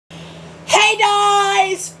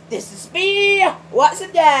guys, this is me once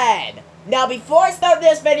again. Now before I start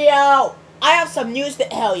this video, I have some news to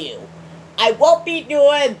tell you. I won't be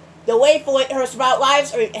doing the Wait for It Hurts About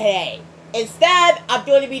Lives today. Instead, I'm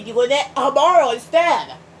going to be doing it tomorrow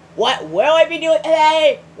instead. What will I be doing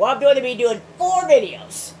today? Well, I'm going to be doing 4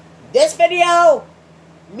 videos. This video,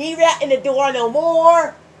 me reacting to Dora No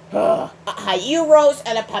More, a Caillou roast,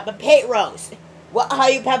 and a Peppa Pig roast. What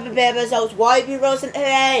Caillou Peppa Pig episodes will I be roasting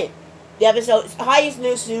today? The episode's highest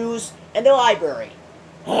news in the library.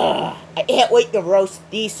 I can't wait to roast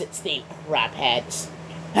these 16 rap heads.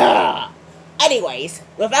 Anyways,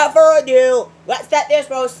 without further ado, let's get this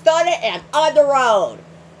roast started and on the road.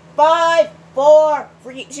 5, 4,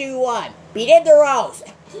 3, 2, 1. Begin the roast.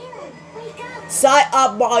 Sign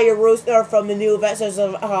up Mario Rooster from the new Adventures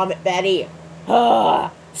of Betty.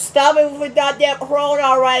 Stop it with that damn crone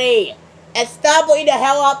already. And stop beating the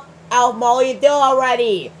hell up out of Molly and Dill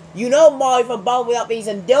already. You know Molly from Bubble Uppies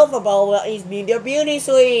and Dill from Bubble Uppies mean their beauty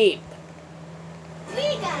sleep.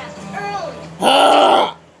 We got up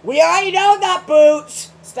early. We already know that,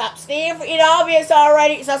 Boots. Stop stealing for the obvious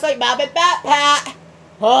already. Sounds like Mom and Bat Pat.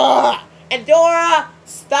 And Dora,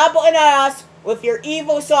 stop looking at us with your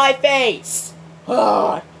evil side face.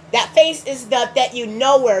 That face is not that you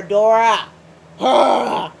nowhere, Dora.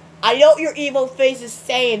 I know what your evil face is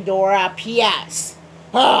saying, Dora. P.S.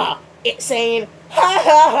 It's saying, ha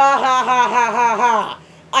ha ha ha ha ha ha ha.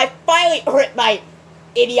 I finally hurt my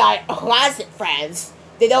idiotic classic friends.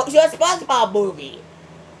 They don't see a SpongeBob movie.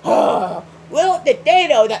 Little did they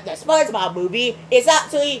know that the SpongeBob movie is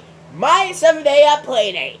actually my 7-day at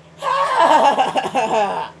PLAYDATE.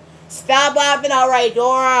 Stop laughing already,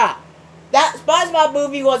 Dora. That SpongeBob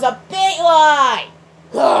movie was a big lie.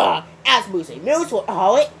 As Moosey Moose would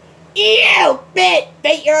call it, ew, bit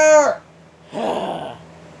baiter.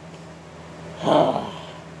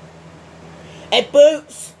 And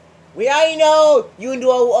Boots, we already know you can do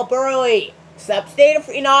it up early. Stop stating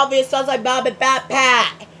for obvious sounds like Bob and Bat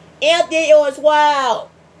Pat. And Theo as well.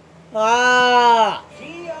 Geo,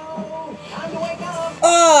 time to wake up.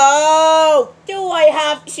 Oh, do I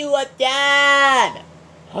have to again?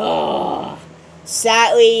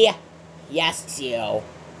 Sadly, yes, Geo.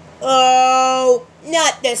 Oh,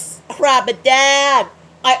 not this crap again.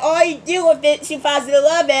 I already deal with it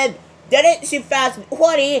 2011, then it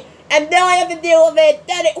 2020, and now I have to deal with it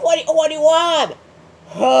then in 2021.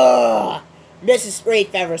 Mrs.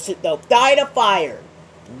 Greyfeather Soup died of fire.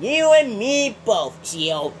 You and me both,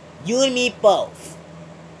 Geo. You and me both.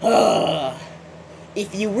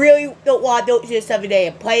 If you really don't want to do this 7-day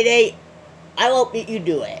and PLAYDATE, I won't make you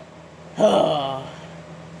do it.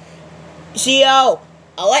 Geo,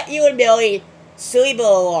 I'll let you and Millie sleep a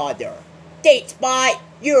little longer. Date spot,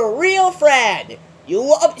 you're a real friend. You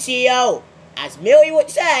love Geo. As Millie would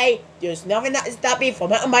say, there's nothing that can stop me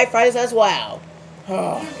from having my friends as well.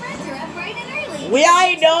 Your friends are up bright and early. We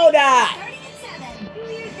already know that. Starting at 7. You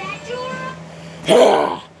hear that,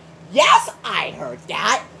 Dora? Yes, I heard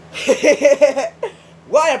that.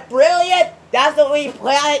 What a brilliant, that's what we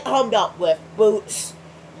planet homed up with, Boots.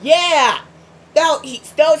 Yeah, don't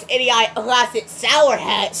teach those idiotic classic sour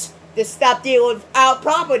heads to stop dealing with our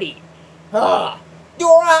property. Dora,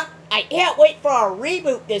 I can't wait for a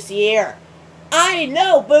reboot this year. I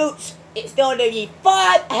know, Boots, it's going to be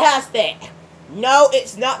fantastic. No,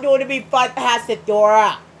 it's not going to be fantastic,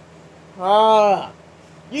 Dora.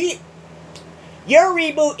 Your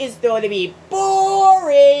reboot is going to be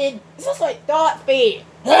boring. It's just like Dotsby.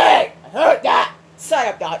 Hey, I heard that. Shut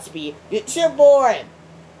up, Dotsby. It's too boring.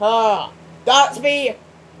 Dotsby,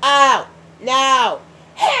 out now.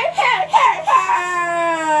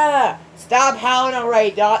 Stop howling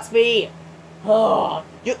already, Dotsby.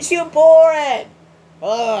 You're too boring.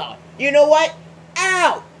 You know what?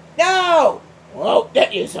 Out. No. Won't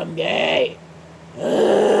get you someday.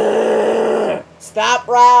 Stop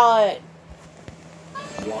growling.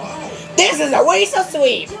 This is a waste of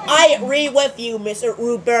sleep. I agree with you, Mr.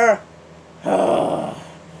 Rooper.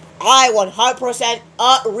 I 100%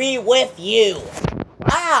 agree with you.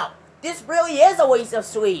 Wow, this really is a waste of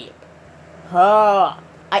sleep. I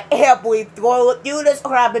can't believe Dora would do this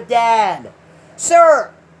crap again.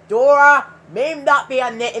 Sure, Dora may not be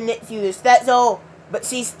on knit and knit to the stencil, but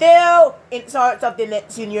she's still in charge of the knit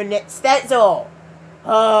junior knit stencil.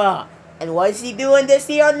 And what is she doing this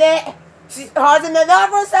year, knit? She's causing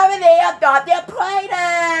another 7-day adopted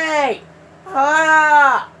PLAYDATE!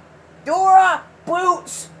 Dora,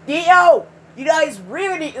 Boots, Dio, you guys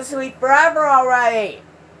really need to sleep forever already!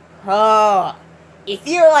 If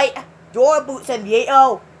you're like Dora, Boots, and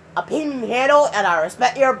Dio, opinion handled, and I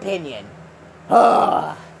respect your opinion.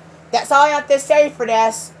 That's all I have to say for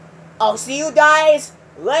this. I'll see you guys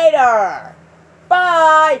later.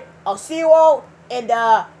 Bye. I'll see you all in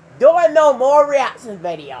the Dora No More reaction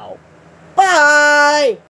video. Bye.